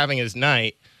Durant was having his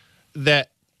night, that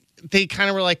they kind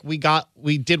of were like, we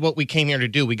did what we came here to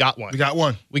do. We got one. We got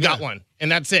one. We got one.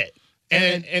 And that's it.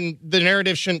 And the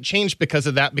narrative shouldn't change because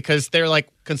of that, because they're like,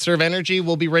 conserve energy.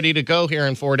 We'll be ready to go here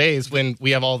in 4 days when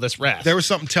we have all this rest. There was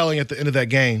something telling at the end of that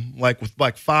game, like with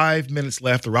like 5 minutes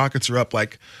left, the Rockets are up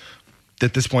like,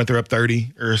 at this point, they're up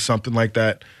 30 or something like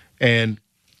that. And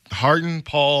Harden,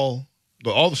 Paul,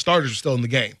 all the starters are still in the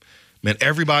game. Man,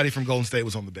 everybody from Golden State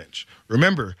was on the bench.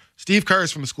 Remember, Steve Kerr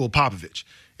is from the school of Popovich.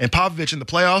 And Popovich in the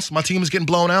playoffs, my team is getting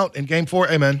blown out in game 4.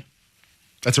 Hey, man,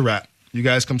 that's a wrap. You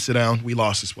guys come sit down. We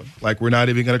lost this one. Like, we're not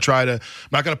even going to I'm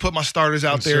not going to put my starters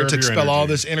out there to expel all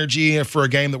this energy for a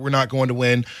game that we're not going to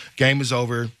win. Game is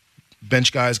over.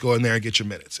 Bench guys, go in there and get your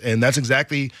minutes. And that's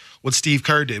exactly what Steve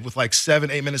Kerr did with like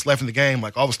 7-8 minutes left in the game.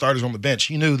 Like, all the starters on the bench.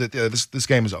 He knew that this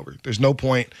game is over. There's no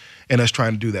point in us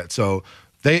trying to do that. So,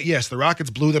 the Rockets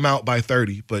blew them out by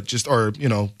 30, but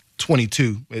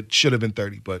 22. It should have been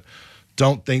 30. But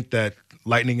don't think that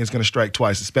lightning is going to strike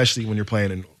twice, especially when you're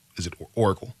playing in,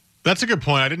 Oracle? That's a good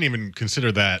point. I didn't even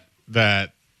consider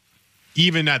that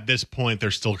even at this point, they're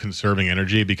still conserving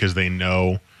energy because they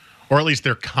know, or at least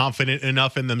they're confident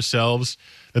enough in themselves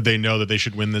that they know that they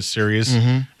should win this series.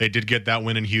 Mm-hmm. They did get that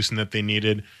win in Houston that they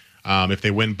needed. If they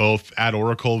win both at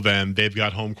Oracle, then they've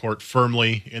got home court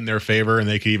firmly in their favor, and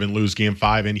they could even lose Game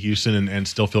 5 in Houston and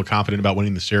still feel confident about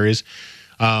winning the series.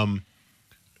 And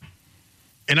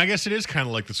I guess it is kind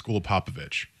of like the school of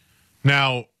Popovich.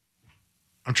 Now,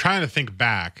 I'm trying to think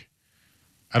back.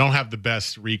 I don't have the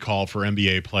best recall for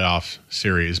NBA playoff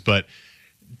series, but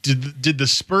did the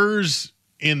Spurs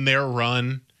in their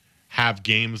run have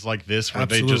games like this where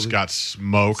Absolutely. They just got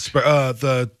smoked?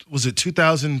 Was it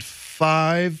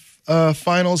 2005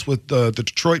 finals with the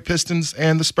Detroit Pistons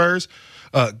and the Spurs?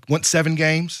 Went 7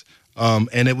 games,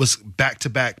 and it was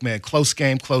back-to-back, man. Close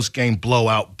game,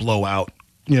 blowout.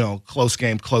 Close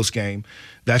game.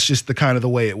 That's just the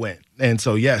way it went. And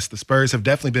so, yes, the Spurs have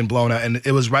definitely been blown out. And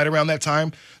it was right around that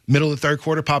time, middle of the third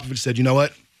quarter, Popovich said, you know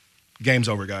what? Game's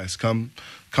over, guys. Come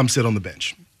sit on the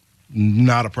bench.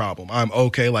 Not a problem. I'm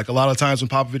okay. Like a lot of times when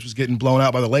Popovich was getting blown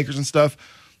out by the Lakers and stuff,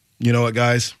 you know what,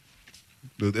 guys?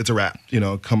 It's a wrap.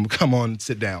 Come on,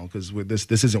 sit down, because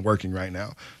this isn't working right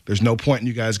now. There's no point in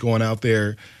you guys going out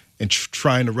there and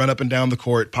trying to run up and down the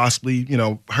court, possibly,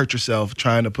 hurt yourself,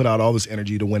 trying to put out all this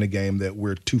energy to win a game that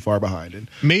we're too far behind in.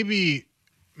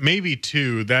 Maybe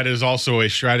too, that is also a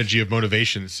strategy of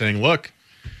motivation, saying, look,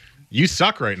 you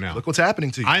suck right now. Look what's happening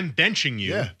to you. I'm benching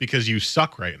you because you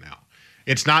suck right now.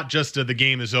 It's not just the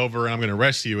game is over and I'm going to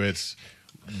rest you. It's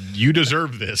you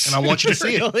deserve this. And I want you to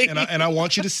see it. And I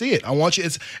want you to see it.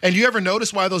 And you ever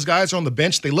notice why those guys are on the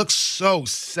bench? They look so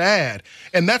sad.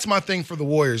 And that's my thing for the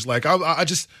Warriors. Like, I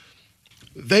just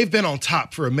 – they've been on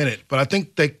top for a minute, but I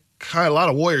think a lot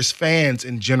of Warriors fans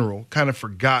in general kind of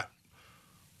forgot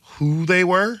who they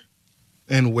were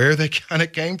and where they kind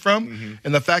of came from, mm-hmm.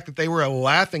 and the fact that they were a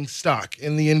laughing stock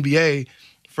in the NBA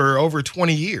for over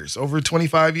 20 years, over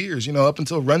 25 years, up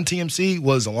until Run TMC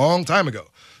was a long time ago.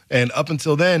 And up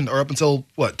until then, or up until,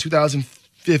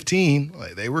 2015,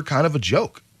 they were kind of a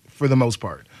joke for the most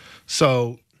part.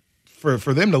 So for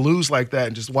them to lose like that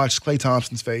and just watch Klay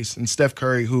Thompson's face and Steph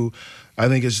Curry, who I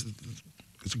think is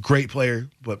a great player,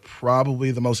 but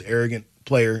probably the most arrogant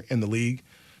player in the league.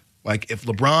 Like, if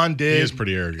LeBron did, he is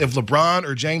pretty arrogant. If LeBron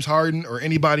or James Harden or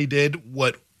anybody did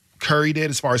what Curry did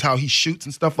as far as how he shoots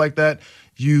and stuff like that,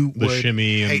 you the would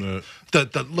shimmy hate and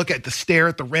the look at the stare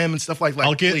at the rim and stuff like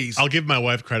that. Please, I'll give my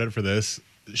wife credit for this.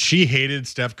 She hated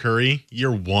Steph Curry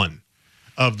year 1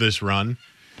 of this run.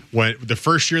 When the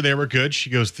first year they were good,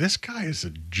 she goes, "This guy is a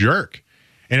jerk,"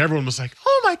 and everyone was like,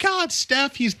 "Oh my God,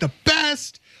 Steph, he's the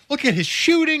best. Look at his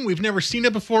shooting. We've never seen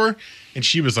it before." And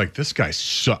she was like, "This guy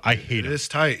I hate him. It's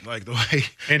tight, like the way."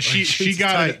 And she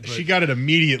got it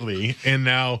immediately, and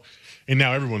now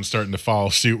everyone's starting to follow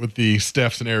suit with the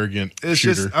Steph's an arrogant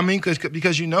shooter.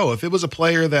 Because if it was a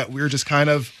player that we were just kind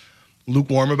of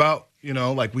lukewarm about,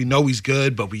 like we know he's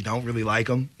good, but we don't really like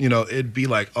him, it'd be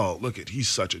like, oh, look at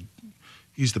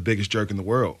he's the biggest jerk in the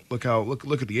world. Look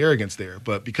at the arrogance there.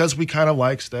 But because we kind of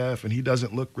like Steph and he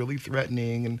doesn't look really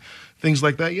threatening and things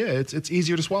like that, it's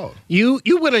easier to swallow. You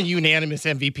win a unanimous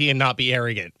MVP and not be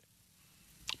arrogant.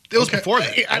 It was before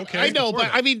that. I know, but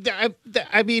I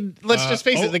mean, let's just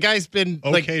face it. The guy's been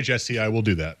okay, Jesse. I will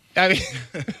do that. I mean,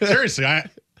 seriously,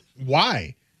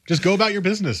 why? Just go about your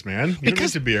business, man. You don't need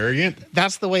to be arrogant.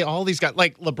 That's the way all these guys.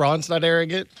 Like LeBron's not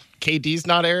arrogant. KD's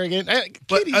not arrogant.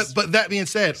 But that being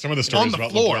said, some of the stories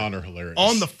about LeBron are hilarious.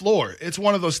 On the floor, it's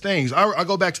one of those things. I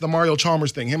go back to the Mario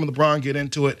Chalmers thing. Him and LeBron get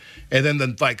into it, and then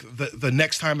the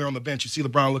next time they're on the bench, you see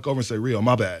LeBron look over and say, "Rio,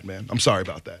 my bad, man. I'm sorry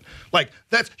about that." Like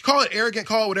call it arrogant,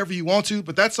 call it whatever you want to,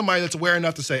 but that's somebody that's aware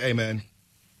enough to say, "Hey, man,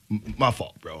 my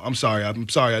fault, bro. I'm sorry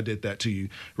I did that to you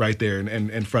right there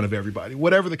in front of everybody."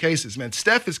 Whatever the case is, man.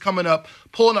 Steph is coming up,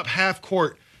 pulling up half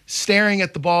court, staring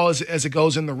at the ball as it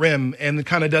goes in the rim, and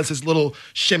kind of does his little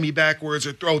shimmy backwards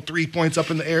or throw 3 points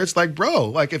up in the air. It's like, bro,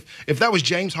 like if that was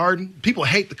James Harden, people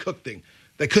hate the Cook thing.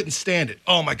 They couldn't stand it.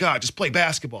 Oh my God, just play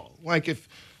basketball. Like if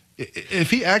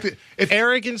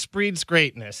arrogance breeds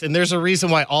greatness, and there's a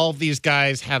reason why all of these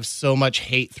guys have so much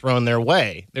hate thrown their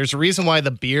way. There's a reason why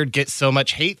the Beard gets so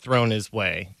much hate thrown his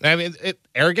way. I mean,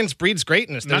 arrogance breeds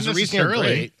greatness. There's a reason you're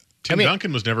great. Tim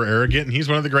Duncan was never arrogant, and he's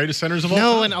one of the greatest centers of all time.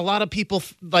 No, and a lot of people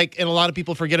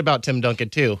forget about Tim Duncan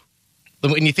too.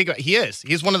 When you think about it,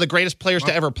 he's one of the greatest players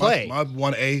to ever play. My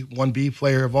 1A, 1B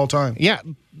player of all time. Yeah.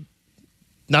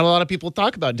 Not a lot of people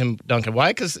talk about Tim Duncan. Why?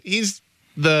 Because he's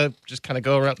just kind of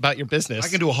go around about your business. I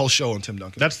can do a whole show on Tim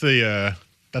Duncan. That's the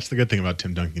good thing about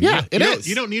Tim Duncan. Yeah, it is.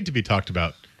 You don't need to be talked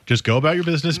about. Just go about your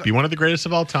business. Be one of the greatest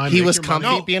of all time. He was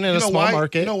comfy being in a small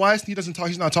market. You know why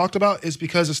he's not talked about? Is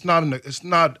because it's not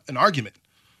an argument.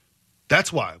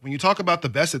 That's why. When you talk about the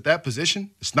best at that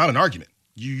position, it's not an argument.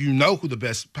 You know who the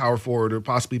best power forward or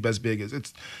possibly best big is.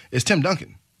 It's Tim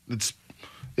Duncan.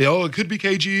 It could be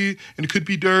KG and it could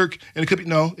be Dirk and it could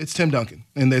be it's Tim Duncan.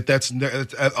 And that's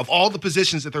of all the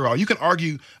positions that there are. You can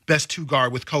argue best two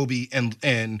guard with Kobe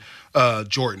and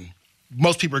Jordan.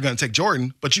 Most people are going to take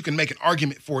Jordan, but you can make an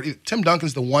argument for it. Tim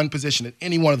Duncan's the one position in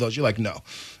any one of those. You're like, no,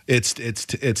 it's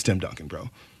Tim Duncan, bro.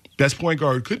 Best point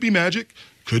guard could be Magic,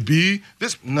 could be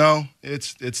this. No,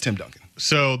 it's Tim Duncan.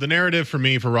 So the narrative for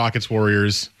me for Rockets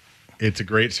Warriors, it's a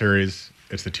great series.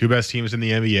 It's the two best teams in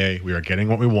the NBA. We are getting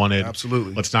what we wanted.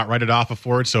 Absolutely. Let's not write it off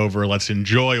before it's over. Let's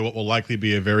enjoy what will likely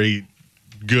be a very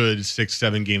good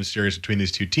 6-7 game series between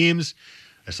these two teams.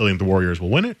 I still think the Warriors will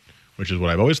win it, which is what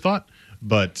I've always thought.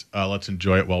 But let's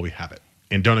enjoy it while we have it.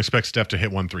 And don't expect Steph to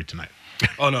hit 1-3 tonight.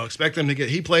 Oh, no. Expect him to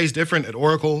he plays different at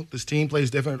Oracle. This team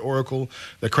plays different at Oracle.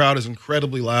 The crowd is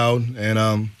incredibly loud.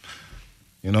 And,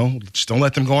 just don't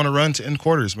let them go on a run to end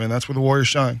quarters, man. That's where the Warriors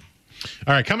shine.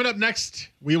 All right, coming up next,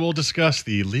 we will discuss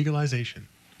the legalization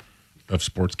of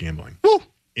sports gambling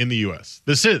in the U.S.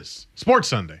 This is Sports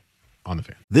Sunday on The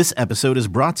Fan. This episode is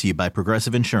brought to you by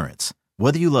Progressive Insurance.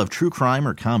 Whether you love true crime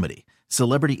or comedy,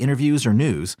 celebrity interviews or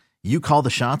news, you call the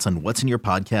shots on what's in your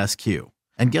podcast queue.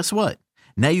 And guess what?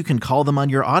 Now you can call them on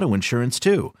your auto insurance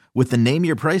too with the Name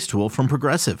Your Price tool from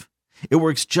Progressive. It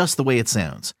works just the way it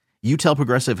sounds. You tell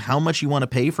Progressive how much you want to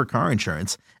pay for car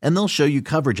insurance, and they'll show you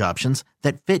coverage options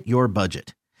that fit your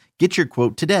budget. Get your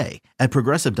quote today at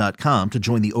Progressive.com to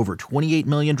join the over 28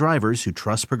 million drivers who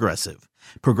trust Progressive.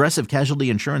 Progressive Casualty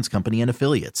Insurance Company and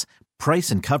Affiliates. Price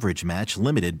and coverage match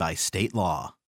limited by state law.